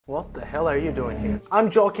What the hell are you doing here? I'm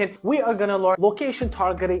joking. We are gonna learn location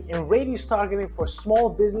targeting and radius targeting for small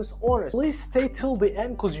business owners. Please stay till the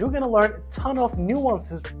end because you're gonna learn a ton of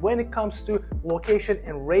nuances when it comes to location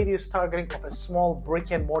and radius targeting of a small brick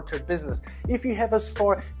and mortar business. If you have a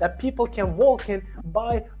store that people can walk in,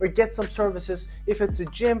 buy or get some services, if it's a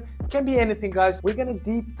gym, can be anything, guys. We're gonna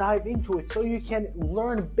deep dive into it so you can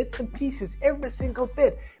learn bits and pieces, every single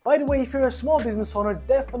bit. By the way, if you're a small business owner,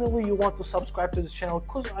 definitely you want to subscribe to this channel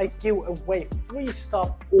because I give away free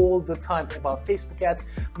stuff all the time about Facebook ads,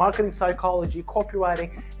 marketing psychology,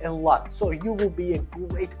 copywriting, and a lot. So you will be a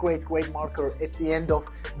great marketer at the end of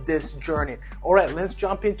this journey. All right, let's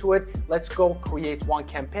jump into it. Let's go create one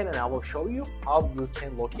campaign and I will show you how you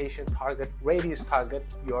can location target, radius target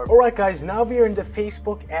your. All right, guys, now we are in the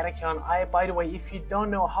Facebook ad account. By the way, if you don't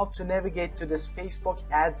know how to navigate to this Facebook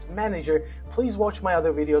ads manager, please watch my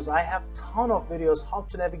other videos. I have a ton of videos how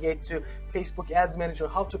to navigate to Facebook ads manager,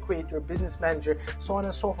 how to create your business manager, so on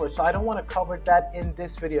and so forth. So I don't want to cover that in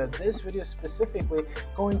this video. This video specifically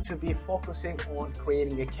going to be focusing on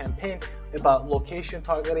creating a campaign about location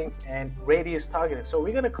targeting and radius targeting. So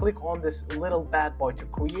we're going to click on this little bad boy to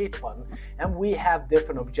create button and we have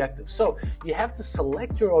different objectives. So you have to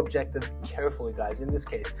select your objective carefully, guys, in this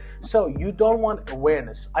case. So you don't want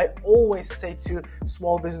awareness. I always say to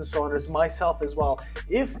small business owners, myself as well,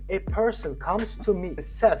 if a person comes to me and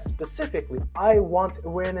says specifically, I want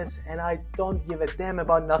awareness and I don't give a damn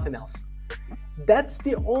about nothing else, that's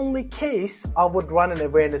the only case I would run an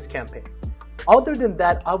awareness campaign. Other than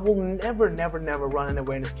that, I will never run an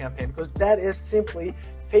awareness campaign because that is simply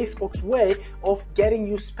Facebook's way of getting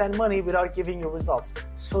you spend money without giving you results.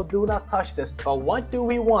 So do not touch this. But what do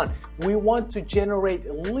we want? We want to generate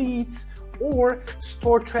leads or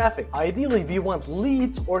store traffic. Ideally, we want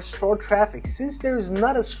leads or store traffic. Since there is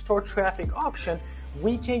not a store traffic option,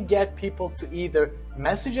 we can get people to either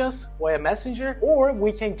message us via Messenger or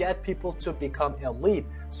we can get people to become a lead.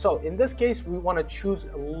 So in this case, we want to choose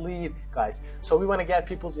a lead, guys. So we want to get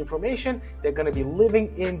people's information. They're going to be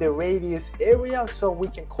living in the radius area so we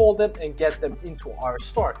can call them and get them into our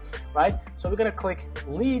store, right? So we're going to click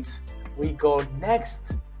leads. We go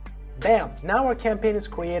next. Bam. Now our campaign is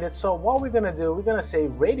created. So what we're going to do, we're going to say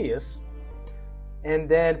radius and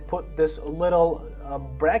then put this little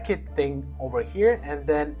bracket thing over here, and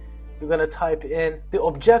then you're gonna type in the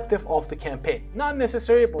objective of the campaign. Not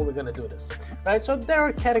necessary, but we're gonna do this, right? So there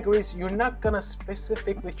are categories. You're not gonna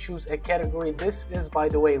specifically choose a category. This is, by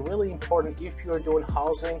the way, really important if you're doing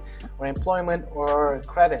housing or employment or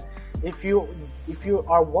credit. If you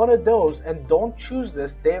are one of those and don't choose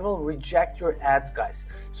this, they will reject your ads, guys.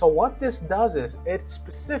 So what this does is it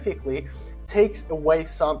specifically takes away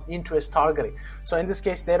some interest targeting. So in this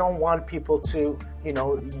case, they don't want people to,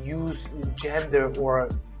 use gender or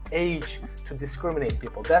age to discriminate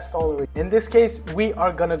people. That's the only reason. In this case, we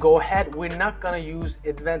are gonna go ahead. We're not gonna use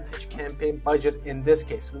advantage campaign budget in this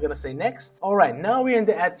case. We're gonna say next. All right, now we're in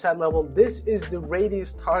the ad set level. This is the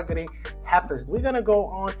radius targeting happens. We're gonna go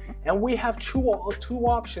on and we have two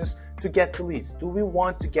options to get the leads. Do we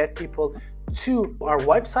want to get people to our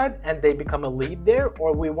website and they become a lead there,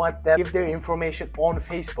 or we want them to give their information on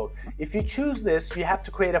Facebook? If you choose this, you have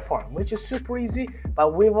to create a form, which is super easy,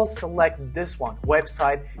 but we will select this one,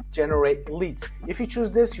 website generate leads. If you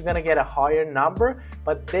choose this, you're gonna get a higher number,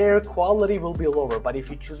 but their quality will be lower. But if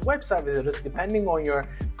you choose website visitors, depending on your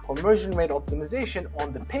conversion rate optimization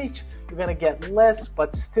on the page, you're gonna get less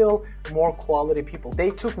but still more quality people. They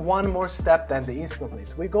took one more step than the instant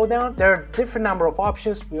leads. We go down, there are different number of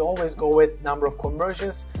options. We always go with number of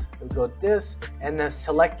conversions. We go this and then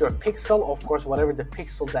select your pixel, of course, whatever the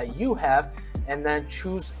pixel that you have, and then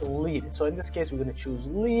choose lead. So in this case, we're gonna choose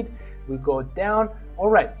lead. We go down. All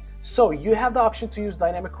right, so you have the option to use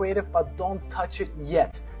dynamic creative, but don't touch it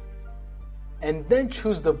yet. And then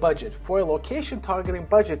choose the budget. For a location targeting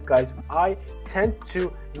budget, guys, I tend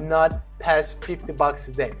to not pass $50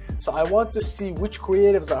 a day. So I want to see which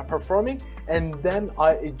creatives are performing and then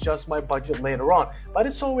I adjust my budget later on. But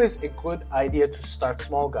it's always a good idea to start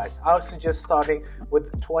small, guys. I would suggest starting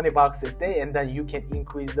with $20 a day and then you can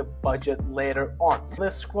increase the budget later on.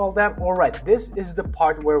 Let's scroll down. All right, this is the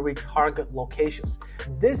part where we target locations.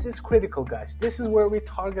 This is critical, guys. This is where we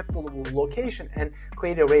target the location and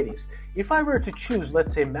create a radius. If I were to choose,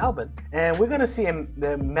 let's say Melbourne, and we're gonna see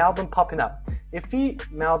the Melbourne popping up. If we,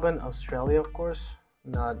 Melbourne, Australia, of course,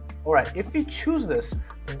 not. All right, if we choose this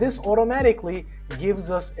automatically gives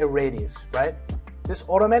us a radius, right? This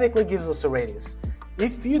automatically gives us a radius.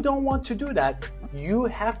 If you don't want to do that, you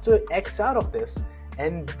have to X out of this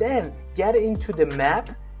and then get into the map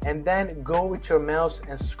and then go with your mouse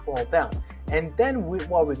and scroll down. And then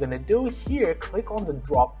what we're gonna do here, click on the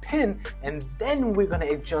drop pin, and then we're gonna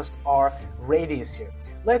adjust our radius here.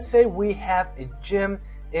 Let's say we have a gym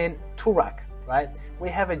in Turak, right? We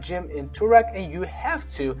have a gym in Turak, and you have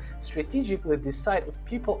to strategically decide if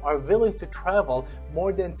people are willing to travel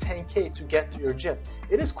more than 10K to get to your gym.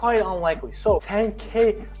 It is quite unlikely. So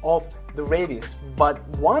 10K of the radius. But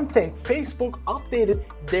one thing, Facebook updated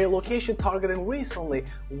their location targeting recently.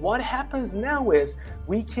 What happens now is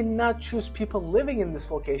we cannot choose people living in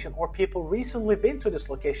this location or people recently been to this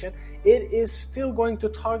location. It is still going to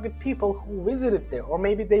target people who visited there, or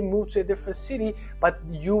maybe they moved to a different city, but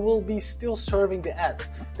you will be still serving the ads.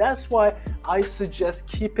 That's why I suggest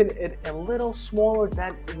keeping it a little smaller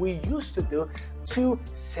than we used to do to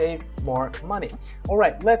save more money. All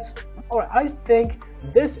right, I think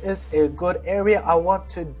this is a good area. I want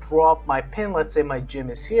to drop my pin. Let's say my gym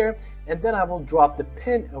is here, and then I will drop the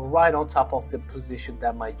pin right on top of the position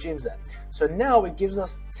that my gym's at. So now it gives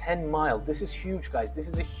us 10 miles. This is huge, guys. This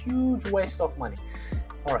is a huge waste of money.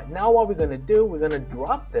 All right, now what we're gonna do, we're gonna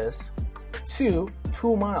drop this to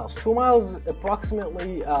 2 miles. 2 miles is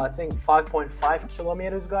approximately, I think 5.5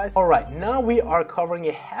 kilometers, guys. All right, now we are covering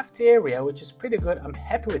a hefty area, which is pretty good. I'm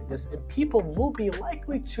happy with this, and people will be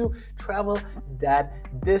likely to travel that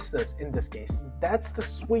distance in this case. That's the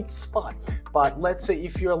sweet spot. But let's say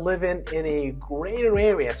if you're living in a greater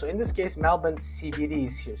area, so in this case, Melbourne CBD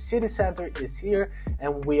is here, city center is here,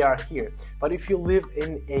 and we are here. But if you live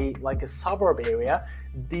in a suburb area,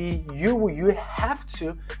 you have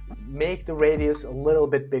to make the radius a little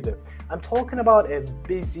bit bigger. I'm talking about a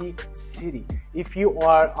busy city. If you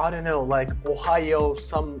are, I don't know, like Ohio,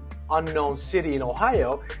 some unknown city in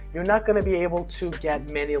Ohio, you're not going to be able to get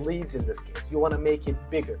many leads in this case. You want to make it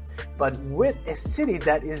bigger. But with a city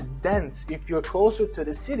that is dense, if you're closer to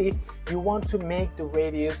the city, you want to make the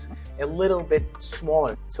radius a little bit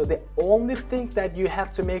smaller. So the only thing that you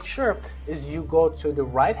have to make sure is you go to the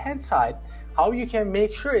right hand side. How you can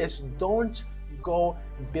make sure is don't go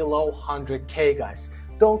below 100K, guys.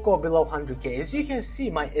 Don't go below 100K. As you can see,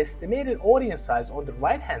 my estimated audience size on the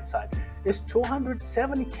right hand side is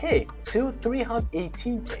 270K to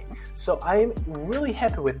 318K. So I am really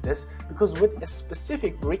happy with this, because with a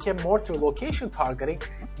specific brick and mortar location targeting,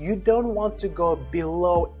 you don't want to go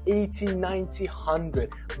below 80, 90,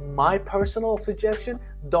 100. My personal suggestion,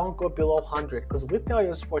 don't go below 100, because with the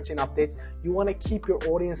iOS 14 updates, you want to keep your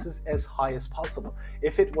audiences as high as possible.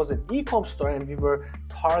 If it was an e-com store and we were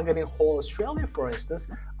targeting whole Australia, for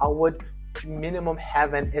instance, I would minimum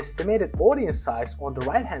have an estimated audience size on the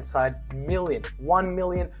right hand side, 1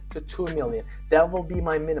 million to 2 million. That will be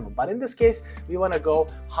my minimum. But in this case, we want to go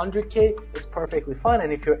 100K. It's perfectly fine.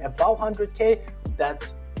 And if you're above 100K,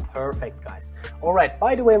 that's perfect, guys. All right,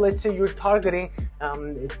 by the way, let's say you're targeting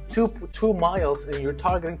 2 miles, and you're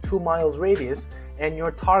targeting 2 miles radius, and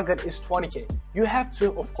your target is 20K. You have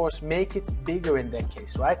to, of course, make it bigger in that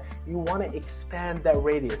case, right? You want to expand that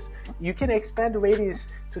radius. You can expand the radius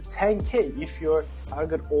to 10K if your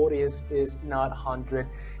target audience is not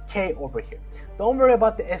 100K over here. Don't worry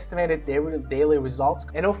about the estimated daily results.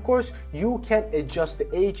 And of course, you can adjust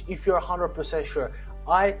the age if you're 100% sure.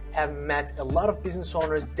 I have met a lot of business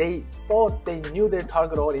owners, they thought they knew their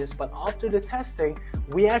target audience, but after the testing,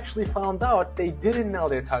 we actually found out they didn't know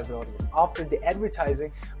their target audience. After the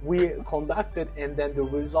advertising we conducted, and then the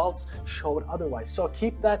results showed otherwise. So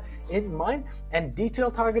keep that in mind. And detail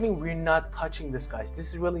targeting, we're not touching this, guys.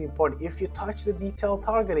 This is really important. If you touch the detail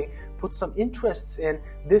targeting, put some interests in,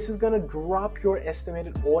 this is gonna drop your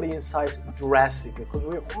estimated audience size drastically, because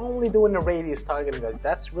we're only doing the radius targeting, guys.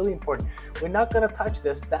 That's really important. We're not gonna touch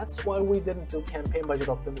this. That's why we didn't do campaign budget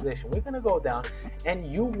optimization. We're gonna go down,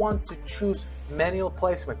 and you want to choose manual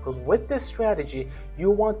placement, because with this strategy you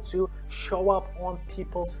want to show up on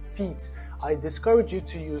people's feeds. I discourage you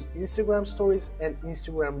to use Instagram stories and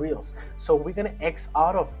Instagram reels. So we're gonna X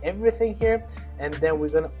out of everything here, and then we're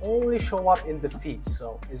gonna only show up in the feeds.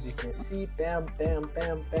 So as you can see, bam, bam,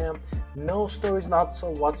 bam, bam, no stories, not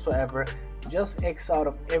so whatsoever. Just X out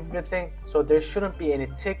of everything. So there shouldn't be any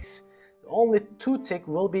ticks. Only 2 tick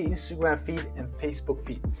will be Instagram feed and Facebook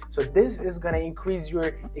feed. So this is going to increase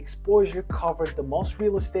your exposure, cover the most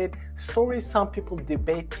real estate. Stories, some people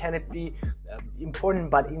debate, can it be important,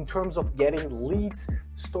 but in terms of getting leads,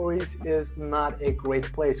 stories is not a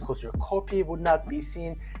great place, because your copy would not be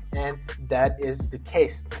seen, and that is the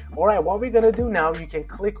case. All right, what we're gonna do now, you can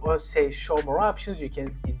click or say show more options. You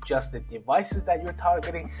can adjust the devices that you're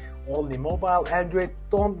targeting, only mobile, Android.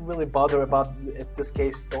 Don't really bother about, in this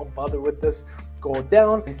case, don't bother with this. Go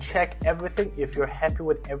down and check everything. If you're happy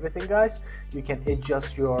with everything, guys, you can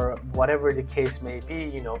adjust your whatever the case may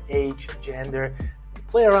be, age, gender,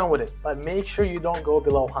 play around with it, but make sure you don't go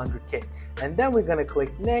below 100K. And then we're gonna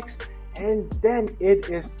click next, and then it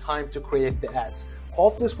is time to create the ads.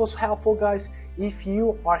 Hope this was helpful, guys. If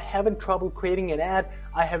you are having trouble creating an ad,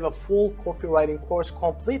 I have a full copywriting course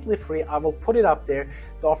completely free. I will put it up there.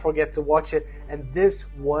 Don't forget to watch it. And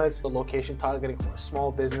this was the location targeting for a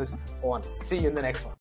small business owner. See you in the next one.